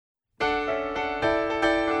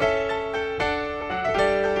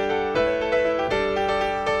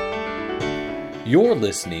You're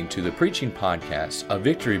listening to the preaching podcast of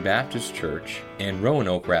Victory Baptist Church in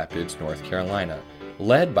Roanoke Rapids, North Carolina,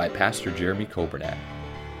 led by Pastor Jeremy Coburnack.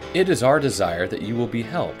 It is our desire that you will be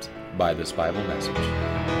helped by this Bible message.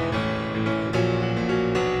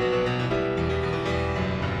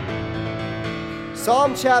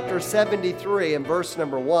 Psalm chapter 73 and verse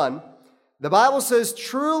number 1, the Bible says,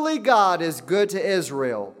 "Truly God is good to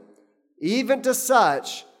Israel, even to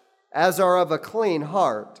such as are of a clean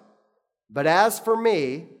heart. But as for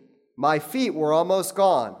me, my feet were almost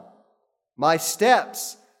gone. My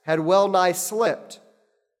steps had well nigh slipped.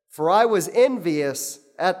 For I was envious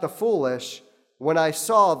at the foolish when I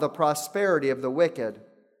saw the prosperity of the wicked.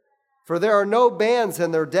 For there are no bands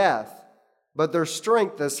in their death, but their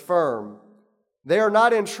strength is firm. They are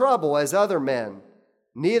not in trouble as other men,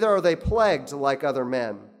 neither are they plagued like other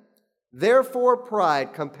men. Therefore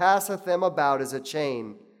pride compasseth them about as a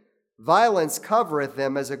chain. Violence covereth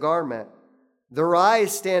them as a garment. Their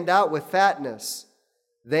eyes stand out with fatness.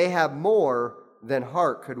 They have more than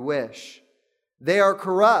heart could wish. They are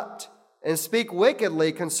corrupt and speak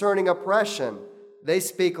wickedly concerning oppression. They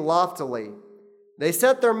speak loftily. They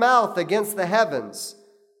set their mouth against the heavens,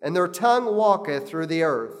 and their tongue walketh through the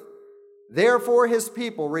earth. Therefore his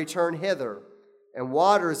people return hither, and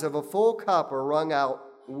waters of a full cup are wrung out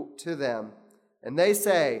to them. And they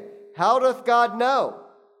say, How doth God know?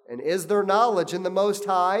 And is there knowledge in the Most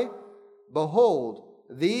High? Behold,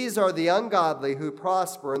 these are the ungodly who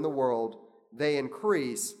prosper in the world. They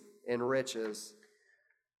increase in riches."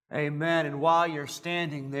 Amen. And while you're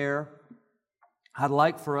standing there, I'd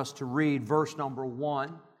like for us to read verse number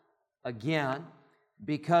 1 again,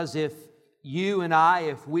 because if you and I,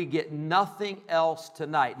 if we get nothing else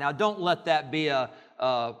tonight, now don't let that be a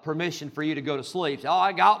permission for you to go to sleep. Say, oh,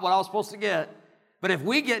 I got what I was supposed to get. But if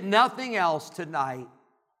we get nothing else tonight,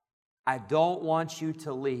 I don't want you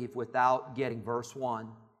to leave without getting verse 1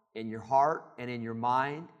 in your heart and in your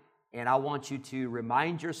mind. And I want you to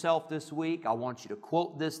remind yourself this week. I want you to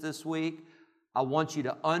quote this week. I want you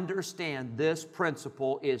to understand this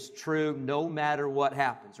principle is true no matter what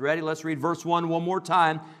happens. Ready? Let's read verse 1 one more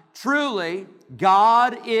time. Truly,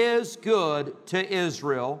 God is good to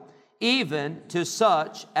Israel, even to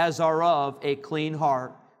such as are of a clean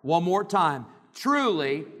heart. One more time.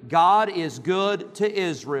 Truly, God is good to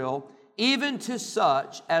Israel, even to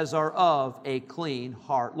such as are of a clean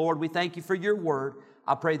heart. Lord, we thank you for your word.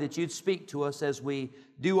 I pray that you'd speak to us as we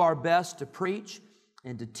do our best to preach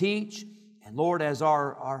and to teach. And Lord, as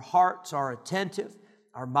our hearts are attentive,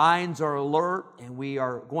 our minds are alert, and we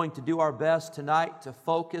are going to do our best tonight to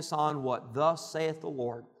focus on what thus saith the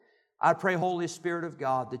Lord. I pray, Holy Spirit of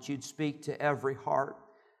God, that you'd speak to every heart.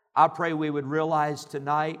 I pray we would realize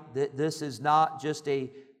tonight that this is not just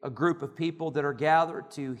a group of people that are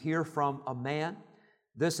gathered to hear from a man.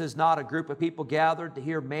 This is not a group of people gathered to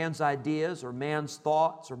hear man's ideas or man's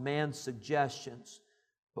thoughts or man's suggestions.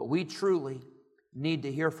 But we truly need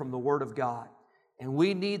to hear from the Word of God. And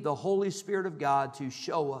we need the Holy Spirit of God to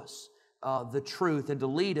show us the truth and to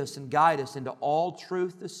lead us and guide us into all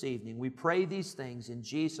truth this evening. We pray these things in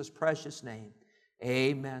Jesus' precious name.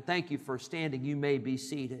 Amen. Thank you for standing. You may be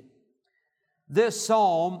seated. This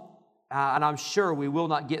psalm, and I'm sure we will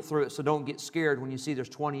not get through it, so don't get scared when you see there's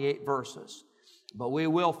 28 verses. But we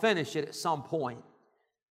will finish it at some point.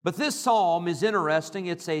 But this psalm is interesting.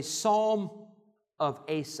 It's a psalm of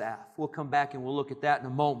Asaph. We'll come back and we'll look at that in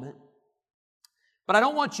a moment. But I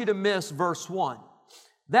don't want you to miss verse 1.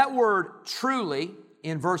 That word truly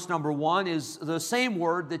in verse number 1 is the same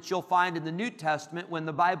word that you'll find in the New Testament when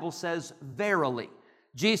the Bible says verily.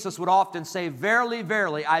 Jesus would often say, verily,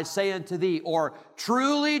 verily, I say unto thee, or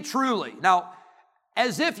truly, truly. Now,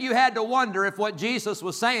 as if you had to wonder if what Jesus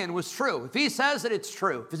was saying was true. If he says it, it's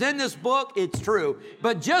true. If it's in this book, it's true.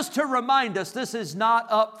 But just to remind us, this is not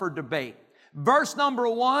up for debate. Verse number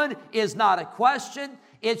 1 is not a question.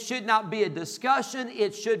 It should not be a discussion.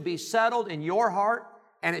 It should be settled in your heart,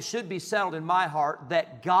 and it should be settled in my heart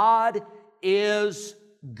that God is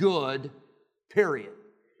good, period.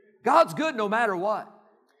 God's good no matter what.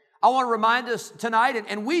 I want to remind us tonight,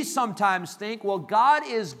 and we sometimes think, well, God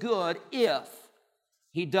is good if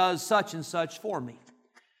He does such and such for me.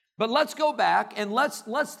 But let's go back and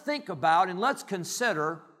let's think about and let's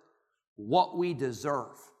consider what we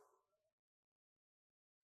deserve.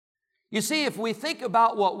 You see, if we think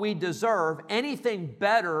about what we deserve, anything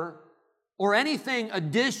better or anything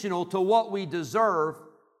additional to what we deserve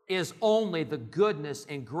is only the goodness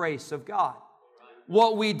and grace of God.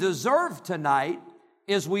 What we deserve tonight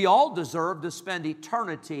is we all deserve to spend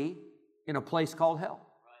eternity in a place called hell.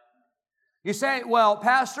 You say, well,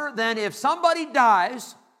 Pastor, then if somebody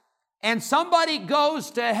dies and somebody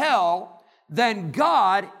goes to hell, then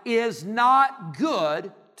God is not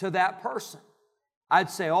good to that person.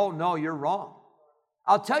 I'd say, oh no, you're wrong.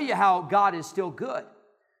 I'll tell you how God is still good.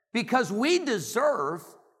 Because we deserve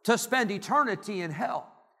to spend eternity in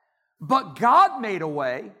hell. But God made a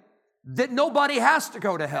way that nobody has to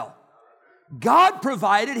go to hell. God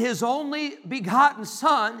provided His only begotten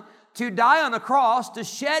Son to die on a cross, to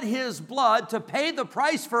shed His blood, to pay the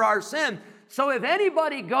price for our sin. So if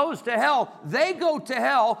anybody goes to hell, they go to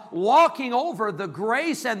hell walking over the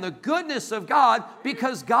grace and the goodness of God,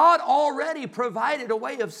 because God already provided a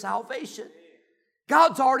way of salvation.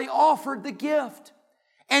 God's already offered the gift.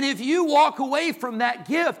 And if you walk away from that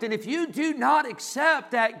gift, and if you do not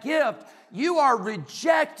accept that gift, you are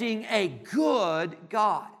rejecting a good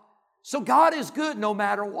God. So God is good no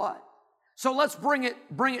matter what. So let's bring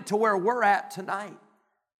it to where we're at tonight.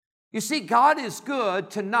 You see, God is good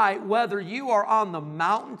tonight whether you are on the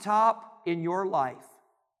mountaintop in your life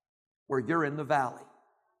or you're in the valley.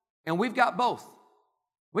 And we've got both.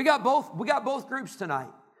 We got both groups tonight.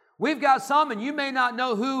 We've got some, and you may not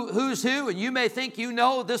know who's who, and you may think you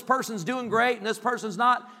know this person's doing great and this person's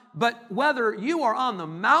not. But whether you are on the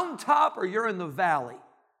mountaintop or you're in the valley,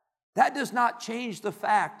 that does not change the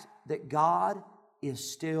fact that God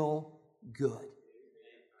is still good.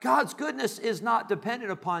 God's goodness is not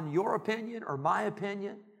dependent upon your opinion or my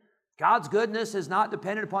opinion. God's goodness is not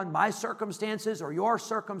dependent upon my circumstances or your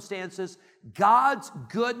circumstances. God's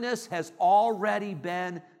goodness has already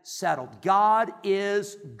been settled. God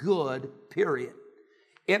is good, period.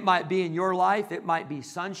 It might be in your life, it might be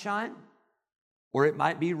sunshine, or it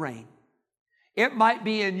might be rain. It might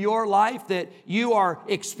be in your life that you are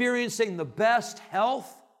experiencing the best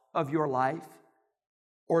health of your life,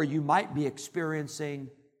 or you might be experiencing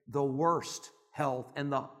the worst health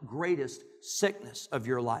and the greatest sickness of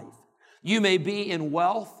your life. You may be in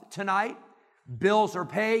wealth tonight. Bills are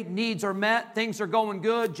paid, needs are met, things are going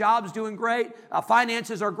good, job's doing great,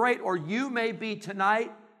 finances are great. Or you may be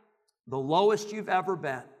tonight the lowest you've ever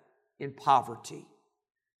been in poverty.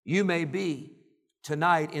 You may be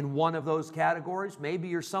tonight in one of those categories. Maybe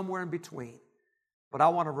you're somewhere in between. But I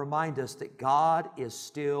want to remind us that God is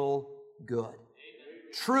still good.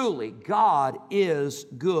 Truly, God is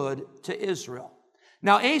good to Israel.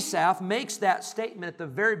 Now, Asaph makes that statement at the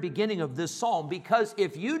very beginning of this psalm, because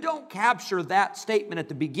if you don't capture that statement at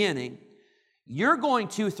the beginning, you're going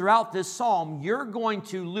to, throughout this psalm, you're going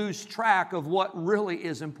to lose track of what really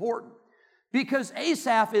is important. Because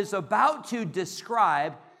Asaph is about to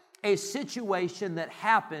describe a situation that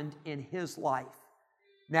happened in his life.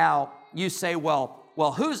 Now, you say, well,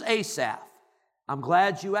 who's Asaph? I'm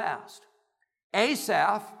glad you asked.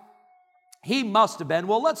 Asaph, he must have been,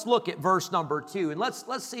 well, let's look at verse number 2, and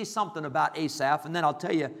let's see something about Asaph, and then I'll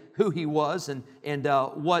tell you who he was and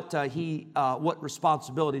what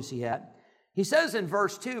responsibilities he had. He says in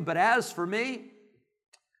verse 2, but as for me,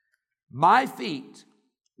 my feet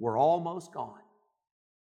were almost gone.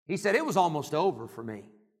 He said, it was almost over for me.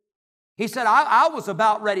 He said, I was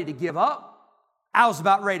about ready to give up. I was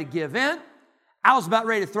about ready to give in. I was about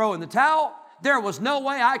ready to throw in the towel. There was no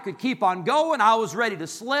way I could keep on going. I was ready to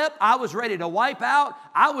slip. I was ready to wipe out.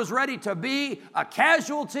 I was ready to be a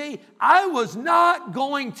casualty. I was not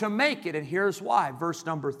going to make it. And here's why. Verse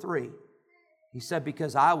number 3. He said,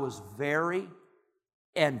 because I was very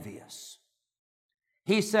envious.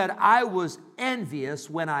 He said, I was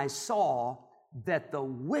envious when I saw that the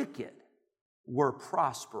wicked were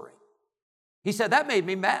prospering. He said, that made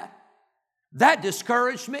me mad. That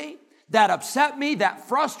discouraged me. That upset me, that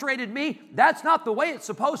frustrated me. That's not the way it's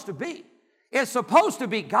supposed to be. It's supposed to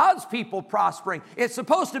be God's people prospering. It's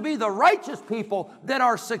supposed to be the righteous people that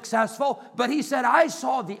are successful. But he said, I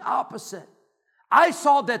saw the opposite. I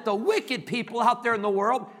saw that the wicked people out there in the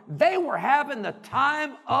world, they were having the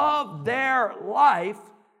time of their life.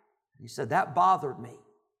 He said, that bothered me.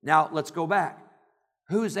 Now, let's go back.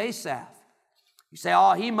 Who's Asaph? You say,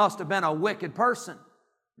 oh, he must have been a wicked person.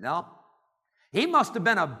 No. He must have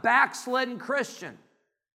been a backslidden Christian.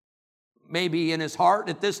 Maybe in his heart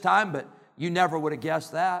at this time, but you never would have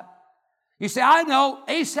guessed that. You say, I know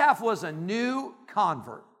Asaph was a new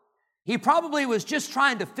convert. He probably was just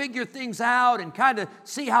trying to figure things out and kind of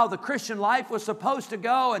see how the Christian life was supposed to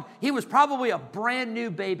go, and he was probably a brand new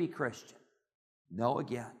baby Christian. No,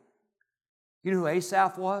 again. You know who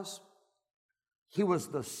Asaph was? He was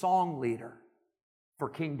the song leader for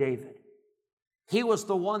King David. He was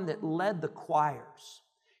the one that led the choirs.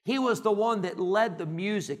 He was the one that led the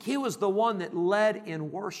music. He was the one that led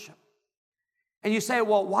in worship. And you say,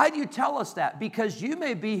 well, why do you tell us that? Because you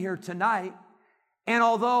may be here tonight, and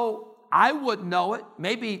although I wouldn't know it,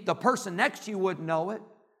 maybe the person next to you wouldn't know it,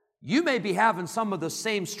 You may be having some of the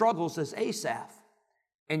same struggles as Asaph,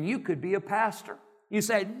 and you could be a pastor. You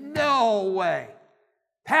say, no way.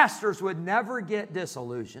 Pastors would never get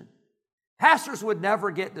disillusioned. Pastors would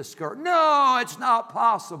never get discouraged. No, it's not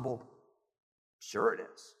possible. Sure it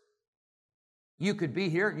is. You could be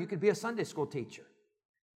here and you could be a Sunday school teacher.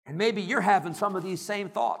 And maybe you're having some of these same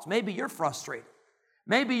thoughts. Maybe you're frustrated.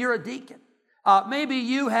 Maybe you're a deacon. Maybe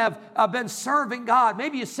you have been serving God.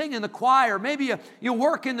 Maybe you sing in the choir. Maybe you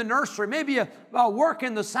work in the nursery. Maybe you work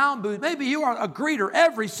in the sound booth. Maybe you are a greeter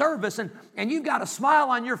every service and you've got a smile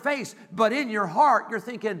on your face, but in your heart you're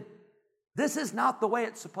thinking, this is not the way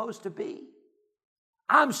it's supposed to be.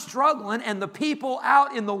 I'm struggling, and the people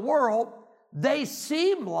out in the world, they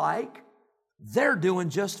seem like they're doing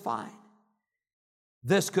just fine.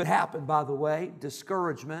 This could happen, by the way.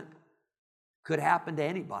 Discouragement could happen to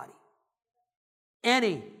anybody.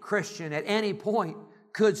 Any Christian at any point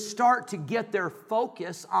could start to get their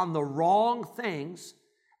focus on the wrong things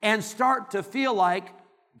and start to feel like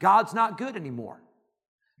God's not good anymore.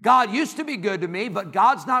 God used to be good to me, but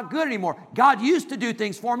God's not good anymore. God used to do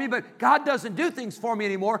things for me, but God doesn't do things for me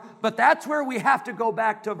anymore. But that's where we have to go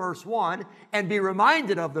back to verse 1 and be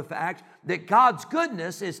reminded of the fact that God's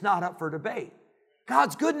goodness is not up for debate.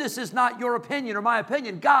 God's goodness is not your opinion or my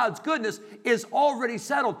opinion. God's goodness is already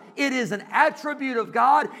settled. It is an attribute of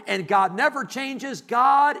God, and God never changes.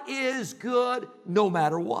 God is good no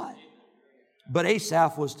matter what. But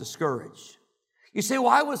Asaph was discouraged. You say,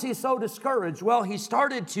 why was he so discouraged? Well, he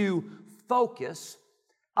started to focus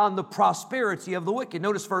on the prosperity of the wicked.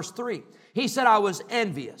 Notice verse 3. He said, I was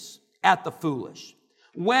envious at the foolish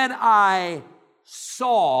when I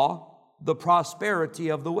saw the prosperity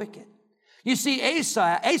of the wicked. You see,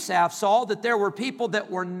 Asaph saw that there were people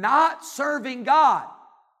that were not serving God,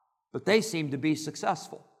 but they seemed to be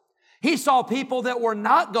successful. He saw people that were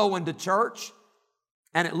not going to church,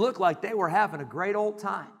 and it looked like they were having a great old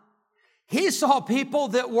time. He saw people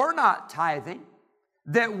that were not tithing,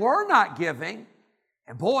 that were not giving,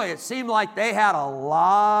 and boy, it seemed like they had a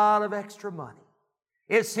lot of extra money.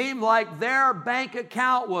 It seemed like their bank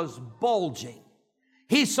account was bulging.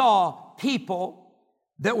 He saw people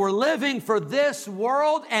that were living for this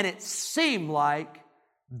world, and it seemed like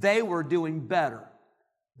they were doing better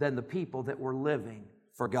than the people that were living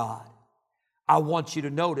for God. I want you to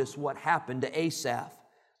notice what happened to Asaph.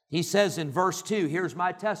 He says in verse 2, here's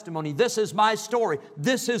my testimony. This is my story.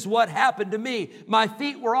 This is what happened to me. My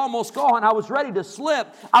feet were almost gone. I was ready to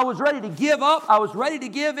slip. I was ready to give up. I was ready to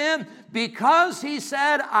give in because he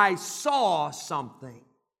said, I saw something.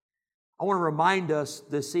 I want to remind us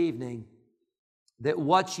this evening that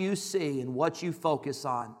what you see and what you focus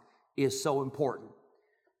on is so important.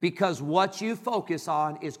 Because what you focus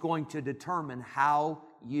on is going to determine how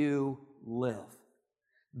you live.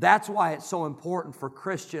 That's why it's so important for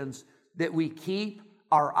Christians that we keep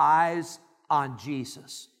our eyes on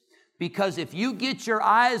Jesus. Because if you get your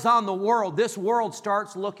eyes on the world, this world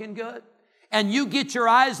starts looking good. And you get your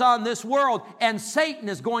eyes on this world, and Satan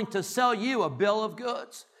is going to sell you a bill of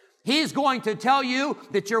goods. He's going to tell you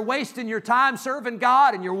that you're wasting your time serving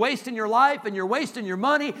God, and you're wasting your life, and you're wasting your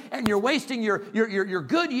money, and you're wasting your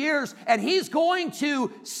good years. And he's going to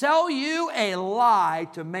sell you a lie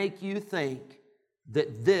to make you think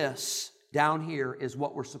that this down here is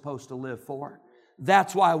what we're supposed to live for.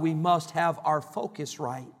 That's why we must have our focus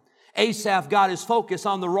right. Asaph got his focus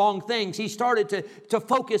on the wrong things. He started to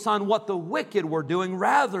focus on what the wicked were doing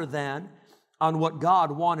rather than on what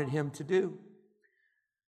God wanted him to do.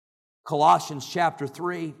 Colossians chapter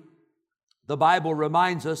 3, the Bible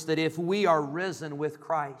reminds us that if we are risen with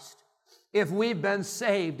Christ, if we've been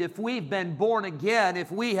saved, if we've been born again,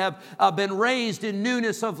 if we have been raised in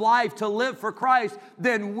newness of life to live for Christ,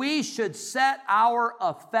 then we should set our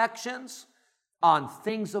affections on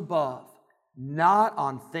things above, not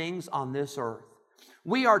on things on this earth.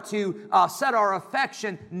 We are to set our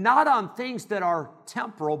affection not on things that are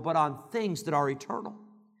temporal, but on things that are eternal.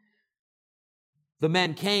 The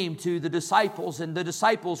men came to the disciples, and the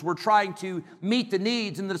disciples were trying to meet the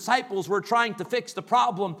needs, and the disciples were trying to fix the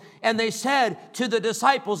problem. And they said to the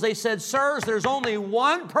disciples, they said, sirs, there's only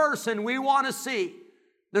one person we want to see.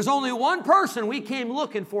 There's only one person we came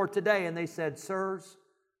looking for today. And they said, sirs,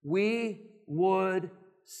 we would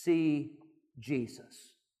see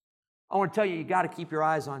Jesus. I want to tell you, you got to keep your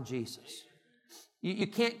eyes on Jesus. You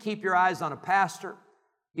can't keep your eyes on a pastor.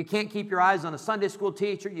 You can't keep your eyes on a Sunday school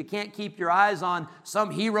teacher. You can't keep your eyes on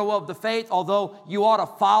some hero of the faith, although you ought to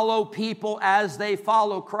follow people as they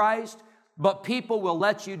follow Christ. But people will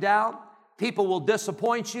let you down. People will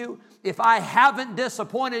disappoint you. If I haven't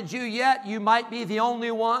disappointed you yet, you might be the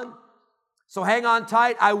only one. So hang on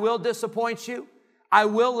tight. I will disappoint you. I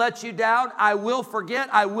will let you down. I will forget.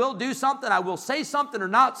 I will do something. I will say something or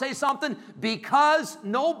not say something, because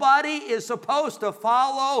nobody is supposed to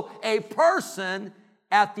follow a person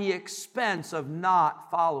at the expense of not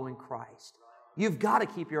following Christ. You've got to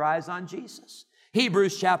keep your eyes on Jesus.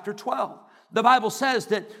 Hebrews chapter 12. The Bible says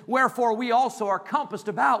that, wherefore we also are compassed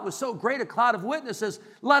about with so great a cloud of witnesses,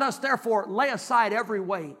 let us therefore lay aside every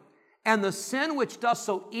weight and the sin which does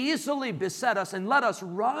so easily beset us, and let us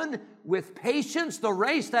run with patience the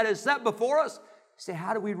race that is set before us. You say,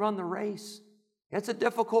 how do we run the race? It's a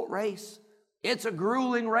difficult race. It's a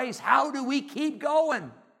grueling race. How do we keep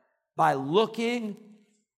going? By looking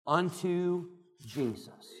unto Jesus,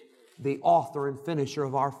 the author and finisher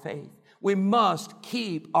of our faith. We must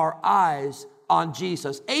keep our eyes on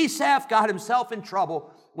Jesus. Asaph got himself in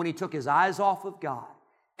trouble when he took his eyes off of God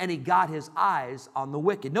and he got his eyes on the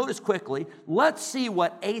wicked. Notice quickly, let's see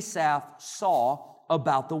what Asaph saw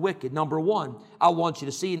about the wicked. Number one, I want you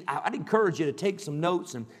to see, and I'd encourage you to take some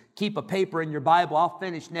notes and keep a paper in your Bible. I'll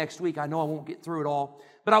finish next week. I know I won't get through it all,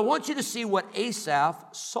 but I want you to see what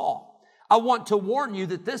Asaph saw. I want to warn you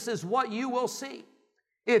that this is what you will see.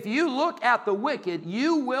 If you look at the wicked,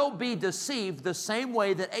 you will be deceived the same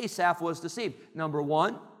way that Asaph was deceived. Number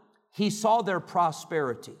one, he saw their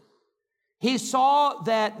prosperity. He saw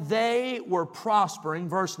that they were prospering.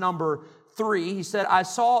 Verse number 3, he said, I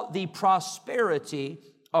saw the prosperity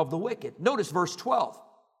of the wicked. Notice verse 12.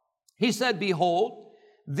 He said, behold,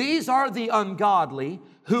 these are the ungodly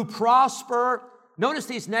who prosper. Notice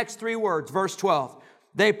these next 3 words, verse 12.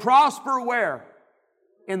 They prosper where?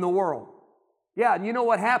 In the world. Yeah, and you know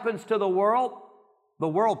what happens to the world? The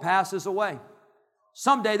world passes away.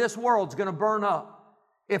 Someday this world's going to burn up.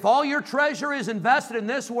 If all your treasure is invested in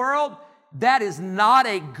this world, that is not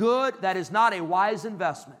a wise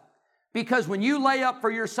investment. Because when you lay up for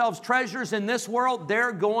yourselves treasures in this world,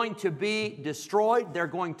 they're going to be destroyed, they're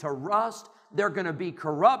going to rust, they're going to be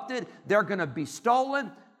corrupted, they're going to be stolen.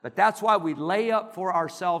 But that's why we lay up for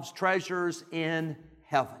ourselves treasures in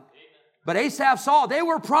heaven. But Asaph saw they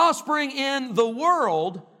were prospering in the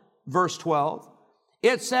world, verse 12.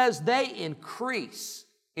 It says they increase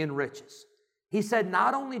in riches. He said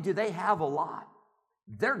not only do they have a lot,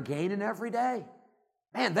 they're gaining every day.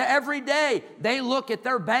 Man, every day they look at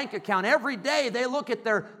their bank account. Every day they look at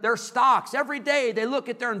their stocks. Every day they look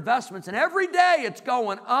at their investments. And every day it's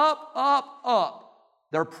going up, up, up.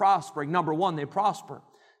 They're prospering. Number one, they prosper.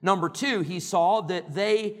 Number two, he saw that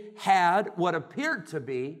they had what appeared to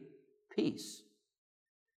be peace.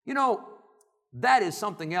 You know, that is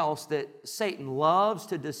something else that Satan loves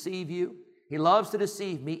to deceive you. He loves to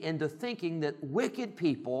deceive me into thinking that wicked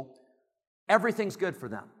people, everything's good for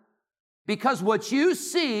them. Because what you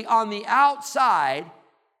see on the outside,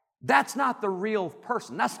 that's not the real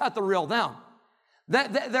person. That's not the real them.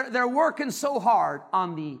 They're working so hard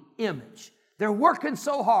on the image. They're working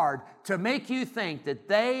so hard to make you think that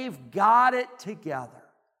they've got it together.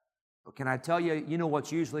 But can I tell you, you know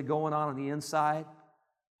what's usually going on the inside?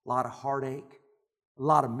 A lot of heartache, a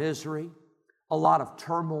lot of misery, a lot of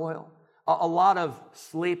turmoil, a lot of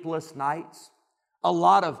sleepless nights, a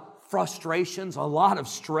lot of frustrations, a lot of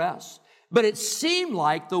stress. But it seemed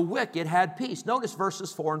like the wicked had peace. Notice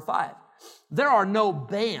verses 4 and 5. There are no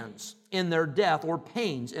bands in their death or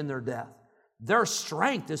pains in their death. Their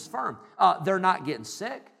strength is firm. They're not getting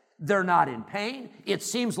sick. They're not in pain. It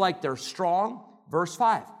seems like they're strong. Verse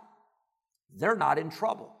 5. They're not in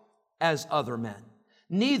trouble as other men.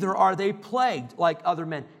 Neither are they plagued like other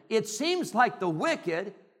men. It seems like the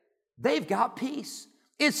wicked, they've got peace.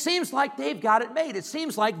 It seems like they've got it made. It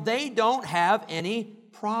seems like they don't have any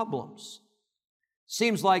problems.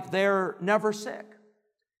 Seems like they're never sick.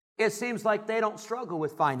 It seems like they don't struggle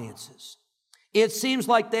with finances. It seems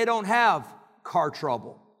like they don't have car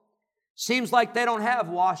trouble. Seems like they don't have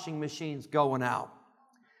washing machines going out.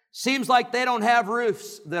 Seems like they don't have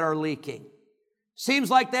roofs that are leaking.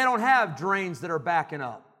 Seems like they don't have drains that are backing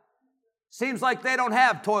up. Seems like they don't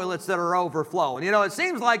have toilets that are overflowing. You know, it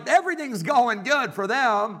seems like everything's going good for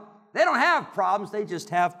them. They don't have problems. They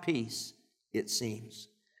just have peace, it seems.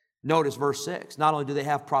 Notice verse 6. Not only do they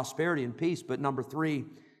have prosperity and peace, but number 3,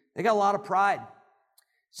 they got a lot of pride. It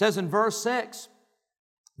says in verse 6,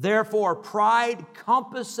 therefore pride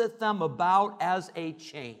compasseth them about as a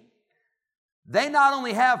chain. They not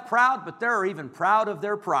only have proud, but they're even proud of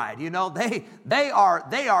their pride. You know, they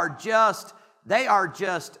are just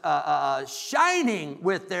shining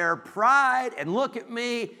with their pride. And look at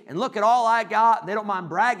me, and look at all I got. They don't mind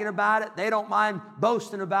bragging about it. They don't mind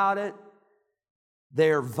boasting about it.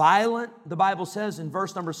 They're violent, the Bible says in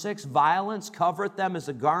verse number 6, violence covereth them as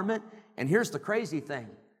a garment. And here's the crazy thing.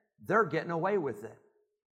 They're getting away with it.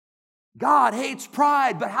 God hates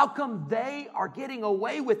pride, but how come they are getting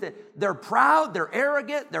away with it? They're proud, they're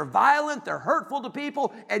arrogant, they're violent, they're hurtful to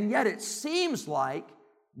people, and yet it seems like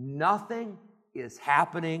nothing is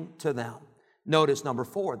happening to them. Notice number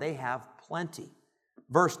 4, they have plenty.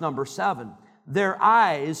 Verse number 7, their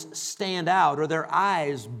eyes stand out, or their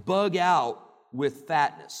eyes bug out with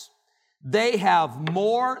fatness. They have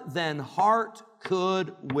more than heart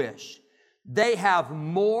could wish. They have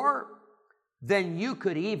more than you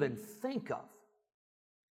could even think of.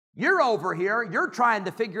 You're over here, you're trying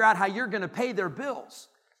to figure out how you're going to pay their bills.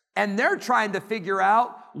 And they're trying to figure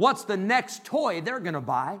out what's the next toy they're going to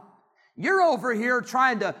buy. You're over here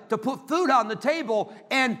trying to put food on the table,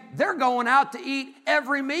 and they're going out to eat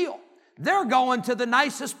every meal. They're going to the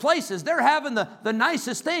nicest places. They're having the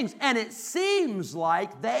nicest things. And it seems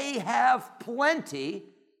like they have plenty,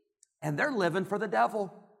 and they're living for the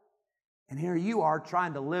devil. And here you are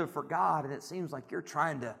trying to live for God, and it seems like you're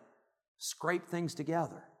trying to scrape things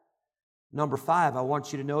together. Number 5, I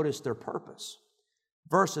want you to notice their purpose.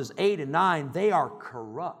 Verses 8 and 9, they are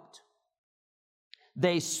corrupt.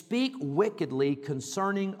 They speak wickedly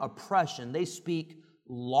concerning oppression. They speak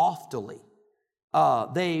loftily.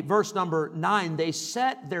 Verse number 9, they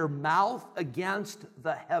set their mouth against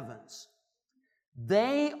the heavens.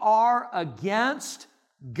 They are against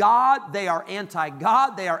God, they are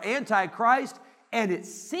anti-God, they are anti-Christ, and it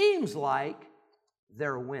seems like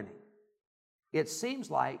they're winning. It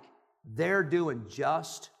seems like they're doing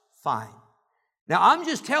just fine. Now, I'm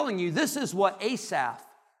just telling you, this is what Asaph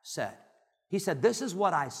said. He said, this is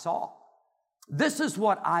what I saw. This is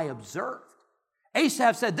what I observed.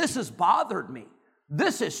 Asaph said, this has bothered me.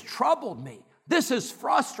 This has troubled me. This has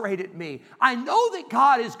frustrated me. I know that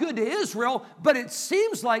God is good to Israel, but it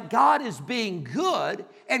seems like God is being good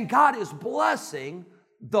and God is blessing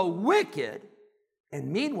the wicked.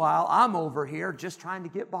 And meanwhile, I'm over here just trying to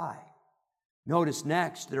get by. Notice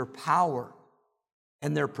next their power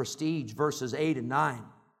and their prestige, verses 8 and 9.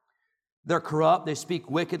 They're corrupt. They speak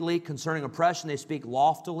wickedly concerning oppression. They speak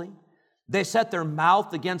loftily. They set their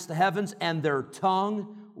mouth against the heavens, and their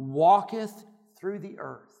tongue walketh through the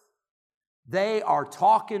earth. They are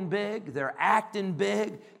talking big, they're acting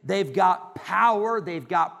big, they've got power, they've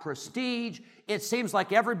got prestige. It seems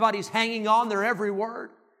like everybody's hanging on their every word.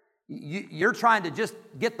 You're trying to just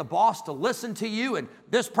get the boss to listen to you, and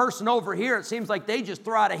this person over here, it seems like they just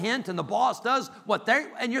throw out a hint and the boss does what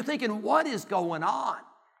and you're thinking, what is going on?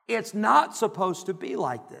 It's not supposed to be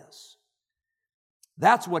like this.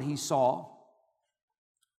 That's what he saw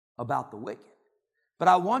about the wicked. But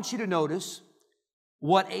I want you to notice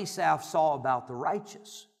what Asaph saw about the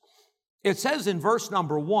righteous. It says in verse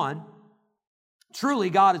number 1, truly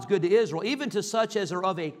God is good to Israel, even to such as are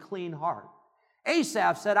of a clean heart.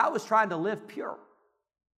 Asaph said, I was trying to live pure.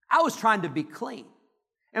 I was trying to be clean.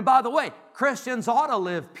 And by the way, Christians ought to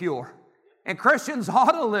live pure. And Christians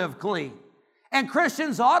ought to live clean. And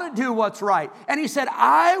Christians ought to do what's right. And he said,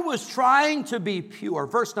 I was trying to be pure.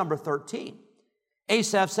 Verse number 13.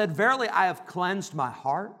 Asaph said, verily I have cleansed my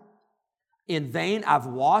heart. In vain, I've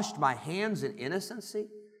washed my hands in innocency.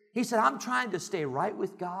 He said, I'm trying to stay right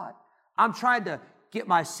with God. I'm trying to get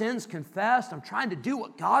my sins confessed. I'm trying to do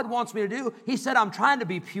what God wants me to do. He said, I'm trying to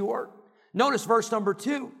be pure. Notice verse number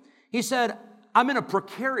 2. He said, I'm in a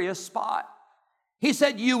precarious spot. He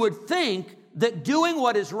said, you would think that doing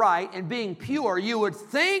what is right and being pure, you would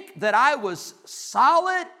think that I was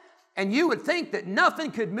solid and you would think that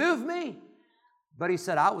nothing could move me. But he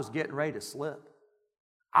said, I was getting ready to slip.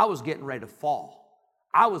 I was getting ready to fall.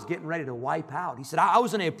 I was getting ready to wipe out. He said, I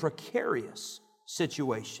was in a precarious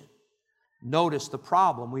situation. Notice the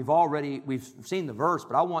problem. We've seen the verse,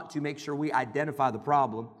 but I want to make sure we identify the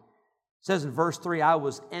problem. It says in verse 3, I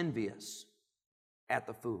was envious at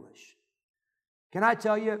the foolish. Can I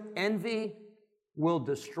tell you, envy will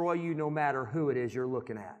destroy you no matter who it is you're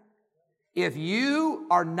looking at. If you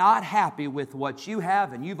are not happy with what you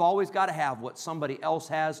have, and you've always got to have what somebody else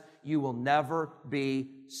has, you will never be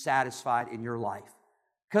satisfied in your life.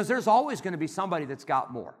 Because there's always going to be somebody that's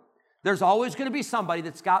got more. There's always going to be somebody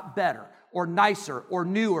that's got better, or nicer, or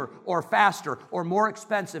newer, or faster, or more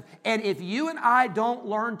expensive. And if you and I don't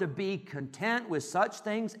learn to be content with such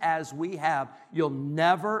things as we have, you'll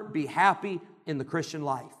never be happy in the Christian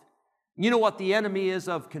life. You know what the enemy is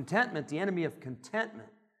of contentment? The enemy of contentment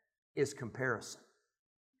is comparison.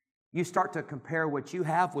 You start to compare what you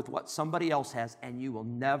have with what somebody else has, and you will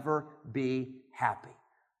never be happy.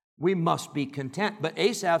 We must be content. But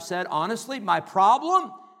Asaph said, honestly, my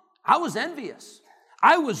problem, I was envious.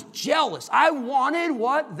 I was jealous. I wanted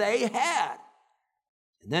what they had.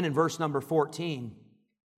 And then in verse number 14,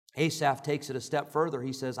 Asaph takes it a step further.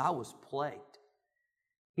 He says, I was plagued.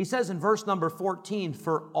 He says in verse number 14,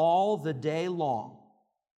 "For all the day long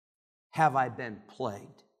have I been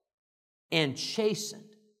plagued and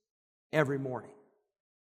chastened every morning."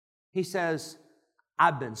 He says,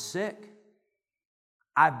 I've been sick,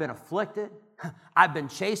 I've been afflicted, I've been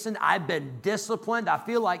chastened, I've been disciplined. I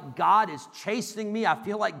feel like God is chastening me. I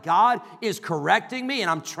feel like God is correcting me, and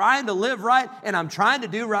I'm trying to live right, and I'm trying to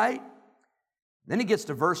do right. Then he gets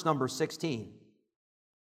to verse number 16.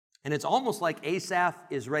 And it's almost like Asaph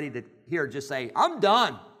is ready to here just say, I'm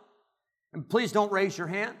done. And please don't raise your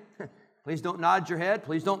hand. Please don't nod your head.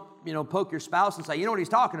 Please don't, poke your spouse and say, you know what he's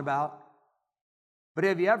talking about. But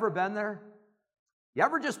have you ever been there? You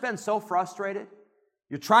ever just been so frustrated?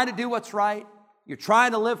 You're trying to do what's right. You're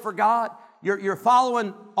trying to live for God. You're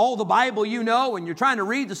following all the Bible you know, and you're trying to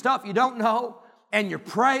read the stuff you don't know, and you're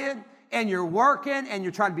praying, and you're working, and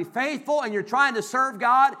you're trying to be faithful, and you're trying to serve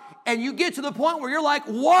God, and you get to the point where you're like,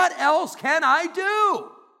 what else can I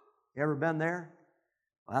do? You ever been there?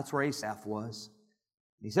 Well, that's where Asaph was.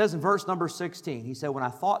 He says in verse number 16, he said, when I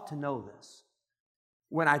thought to know this,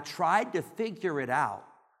 when I tried to figure it out,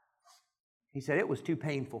 he said, it was too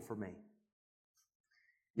painful for me.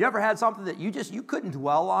 You ever had something that you couldn't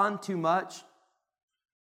dwell on too much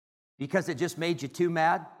because it just made you too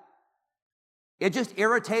mad? It just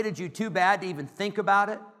irritated you too bad to even think about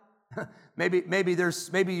it?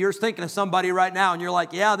 Maybe you're thinking of somebody right now and you're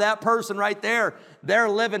like, yeah, that person right there, they're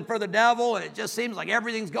living for the devil, and it just seems like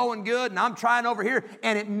everything's going good and I'm trying over here,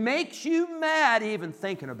 and it makes you mad even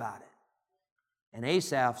thinking about it. And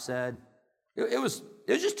Asaph said, it was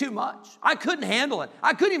just too much. I couldn't handle it.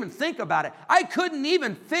 I couldn't even think about it. I couldn't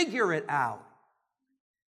even figure it out.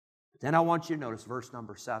 But then I want you to notice verse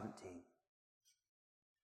number 17.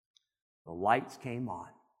 The lights came on.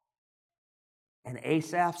 And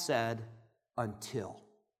Asaph said, until.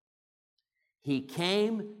 He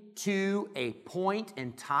came to a point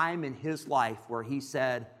in time in his life where he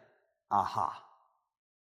said, aha,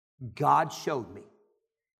 God showed me,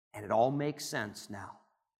 and it all makes sense now.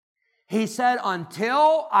 He said,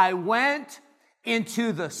 until I went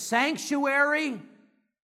into the sanctuary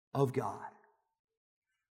of God.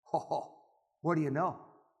 Oh, what do you know?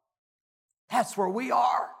 That's where we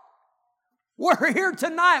are. We're here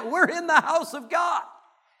tonight. We're in the house of God.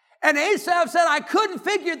 And Asaph said, I couldn't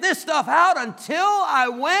figure this stuff out until I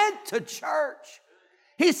went to church.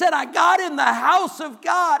 He said, I got in the house of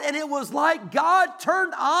God, and it was like God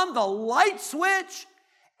turned on the light switch,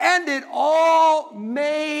 and it all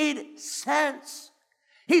made sense.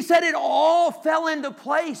 He said it all fell into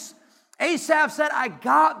place. Asaph said, I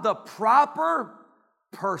got the proper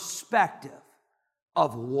perspective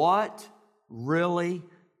of what really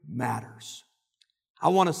matters. I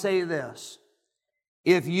want to say this.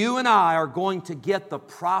 If you and I are going to get the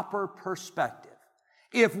proper perspective,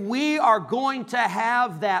 if we are going to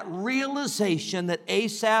have that realization that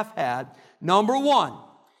Asaph had, number one,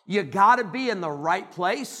 you got to be in the right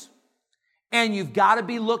place, and you've got to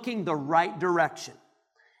be looking the right direction.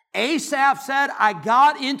 Asaph said, I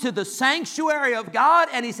got into the sanctuary of God,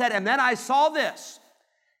 and he said, and then I saw this.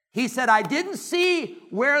 He said, I didn't see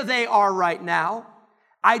where they are right now.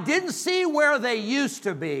 I didn't see where they used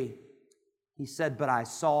to be. He said, but I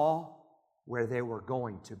saw where they were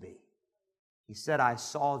going to be. He said, I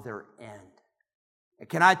saw their end. And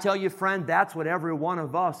can I tell you, friend, that's what every one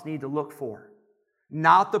of us need to look for.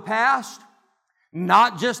 Not the past,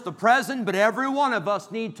 not just the present, but every one of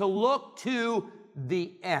us need to look to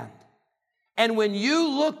the end. And when you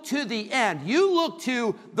look to the end, you look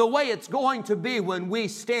to the way it's going to be when we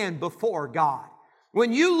stand before God.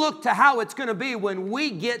 When you look to how it's going to be when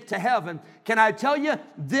we get to heaven, can I tell you,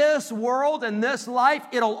 this world and this life,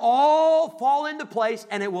 it'll all fall into place,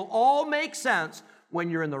 and it will all make sense when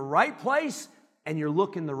you're in the right place and you're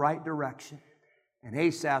looking the right direction. And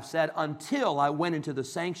Asaph said, until I went into the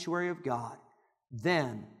sanctuary of God,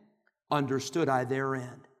 then understood I their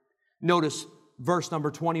end. Notice verse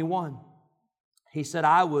number 21. He said,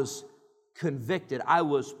 I was convicted. I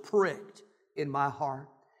was pricked in my heart.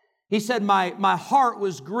 He said, my heart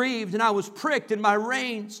was grieved and I was pricked in my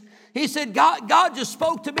reins. He said, God just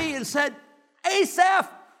spoke to me and said, Asaph,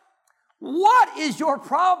 what is your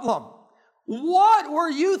problem? What were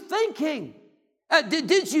you thinking?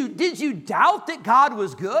 Did you doubt that God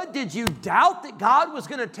was good? Did you doubt that God was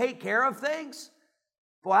going to take care of things?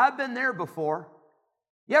 Boy, I've been there before.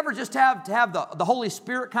 You ever just have to have the Holy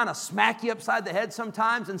Spirit kind of smack you upside the head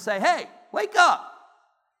sometimes and say, hey, wake up.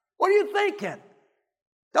 What are you thinking?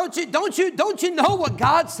 Don't you know what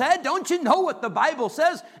God said? Don't you know what the Bible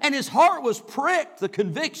says? And his heart was pricked, the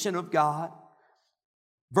conviction of God.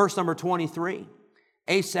 Verse number 23,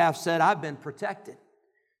 Asaph said, I've been protected.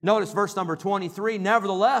 Notice verse number 23.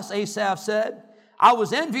 Nevertheless, Asaph said, I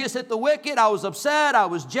was envious at the wicked. I was upset. I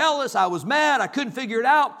was jealous. I was mad. I couldn't figure it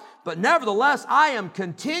out. But nevertheless, I am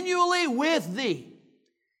continually with thee.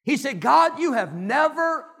 He said, God, you have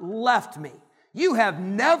never left me. You have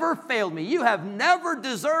never failed me. You have never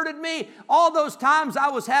deserted me. All those times I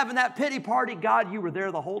was having that pity party, God, you were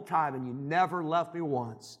there the whole time and you never left me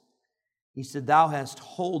once. He said, thou hast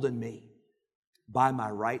holden me by my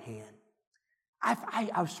right hand.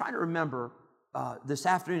 I was trying to remember this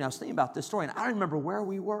afternoon, I was thinking about this story, and I don't remember where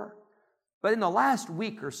we were. But in the last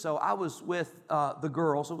week or so, I was with the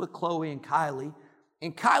girls, with Chloe and Kylie,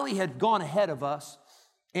 and Kylie had gone ahead of us,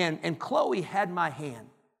 and Chloe had my hand.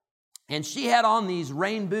 And she had on these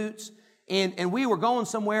rain boots, and we were going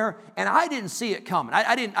somewhere, and I didn't see it coming.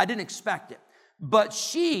 I didn't expect it. But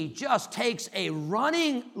she just takes a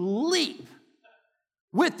running leap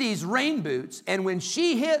with these rain boots, and when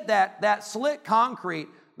she hit that slick concrete,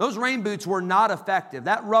 those rain boots were not effective.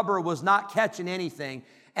 That rubber was not catching anything.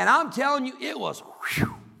 And I'm telling you, it was,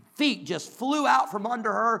 feet just flew out from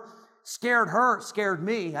under her, scared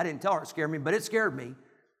me. I didn't tell her it scared me, but it scared me.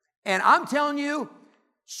 And I'm telling you,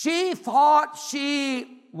 she thought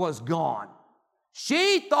she was gone.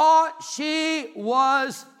 She thought she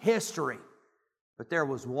was history. But there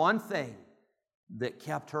was one thing that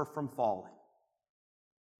kept her from falling.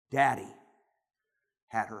 Daddy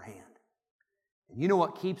had her hand. And you know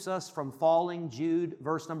what keeps us from falling? Jude,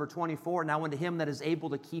 verse number 24. Now unto him that is able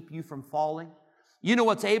to keep you from falling. You know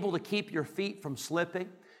what's able to keep your feet from slipping?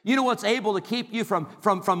 You know what's able to keep you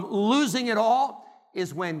from losing it all?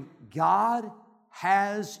 Is when God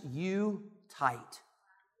has you tight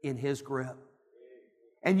in His grip.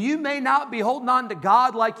 And you may not be holding on to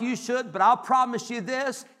God like you should, but I'll promise you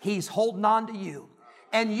this, He's holding on to you.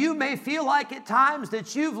 And you may feel like at times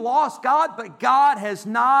that you've lost God, but God has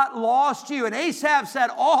not lost you. And Asaph said,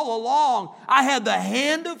 all along, I had the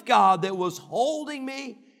hand of God that was holding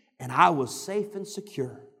me, and I was safe and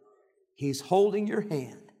secure. He's holding your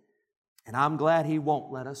hand, and I'm glad He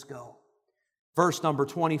won't let us go. Verse number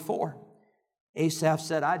 24, Asaph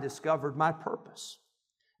said, I discovered my purpose.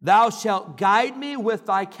 Thou shalt guide me with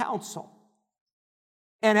thy counsel,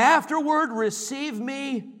 and afterward receive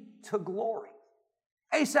me to glory.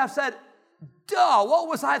 Asaph said, duh, what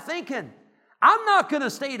was I thinking? I'm not going to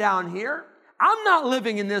stay down here. I'm not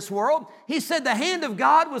living in this world. He said the hand of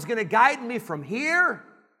God was going to guide me from here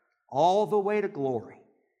all the way to glory.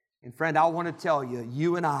 And friend, I want to tell you,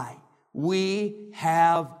 you and I, we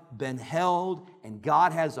have been held, and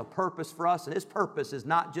God has a purpose for us, and His purpose is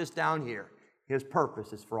not just down here. His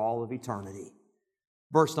purpose is for all of eternity.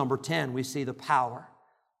 Verse number 10, we see the power.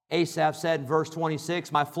 Asaph said in verse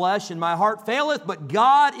 26, my flesh and my heart faileth, but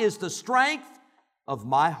God is the strength of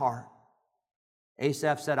my heart.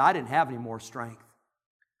 Asaph said, I didn't have any more strength.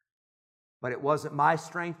 But it wasn't my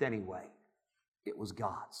strength anyway. It was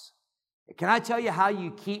God's. Can I tell you how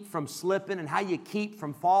you keep from slipping and how you keep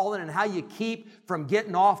from falling and how you keep from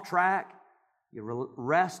getting off track? You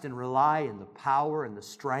rest and rely in the power and the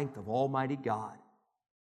strength of Almighty God.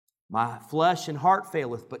 My flesh and heart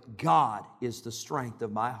faileth, but God is the strength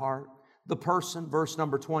of my heart. The person, verse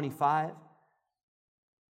number 25.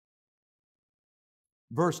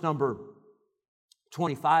 Verse number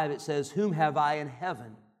 25, it says, whom have I in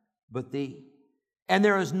heaven but thee? And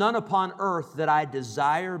there is none upon earth that I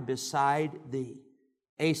desire beside thee.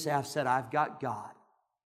 Asaph said, I've got God,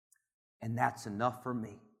 and that's enough for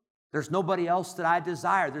me. There's nobody else that I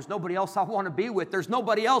desire. There's nobody else I want to be with. There's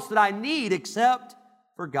nobody else that I need except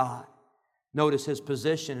for God. Notice his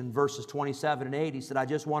position in verses 27 and 8. He said, I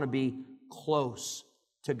just want to be close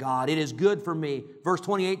to God. It is good for me, verse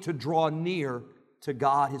 28, to draw near to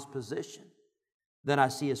God, his position. Then I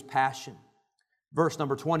see his passion. Verse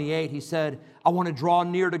number 28, he said, I want to draw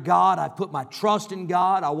near to God. I put my trust in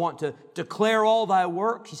God. I want to declare all thy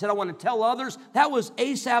works. He said, I want to tell others. That was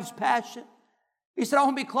Asaph's passion. He said, I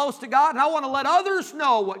want to be close to God, and I want to let others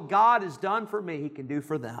know what God has done for me, He can do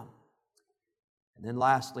for them. And then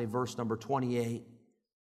lastly, verse number 28,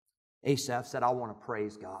 Asaph said, I want to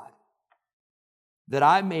praise God, that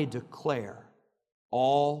I may declare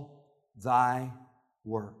all thy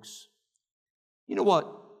works. You know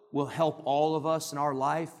what will help all of us in our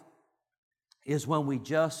life is when we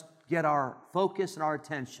just get our focus and our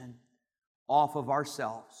attention off of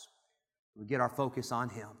ourselves. We get our focus on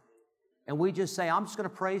Him. And we just say, I'm just going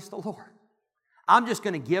to praise the Lord. I'm just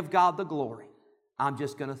going to give God the glory. I'm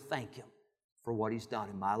just going to thank Him for what He's done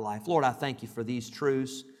in my life. Lord, I thank You for these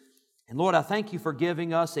truths. And Lord, I thank You for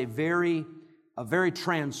giving us a very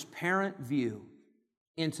transparent view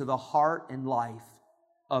into the heart and life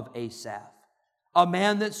of Asaph. a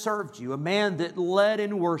man that served you, a man that led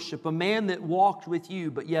in worship, a man that walked with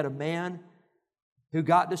you, but yet a man who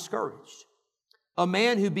got discouraged, a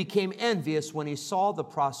man who became envious when he saw the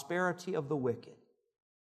prosperity of the wicked.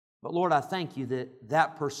 But Lord, I thank you that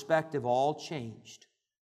that perspective all changed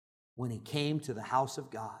when he came to the house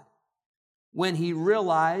of God, when he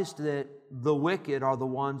realized that the wicked are the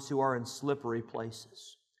ones who are in slippery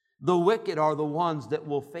places. The wicked are the ones that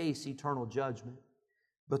will face eternal judgment,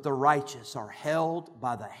 but the righteous are held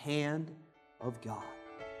by the hand of God.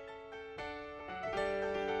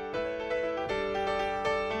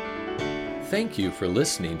 Thank you for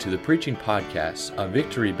listening to the preaching podcast of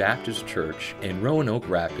Victory Baptist Church in Roanoke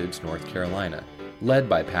Rapids, North Carolina, led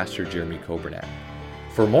by Pastor Jeremy Coburnack.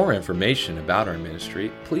 For more information about our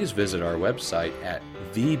ministry, please visit our website at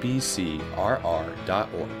vbcrr.org.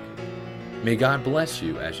 May God bless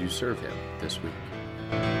you as you serve Him this week.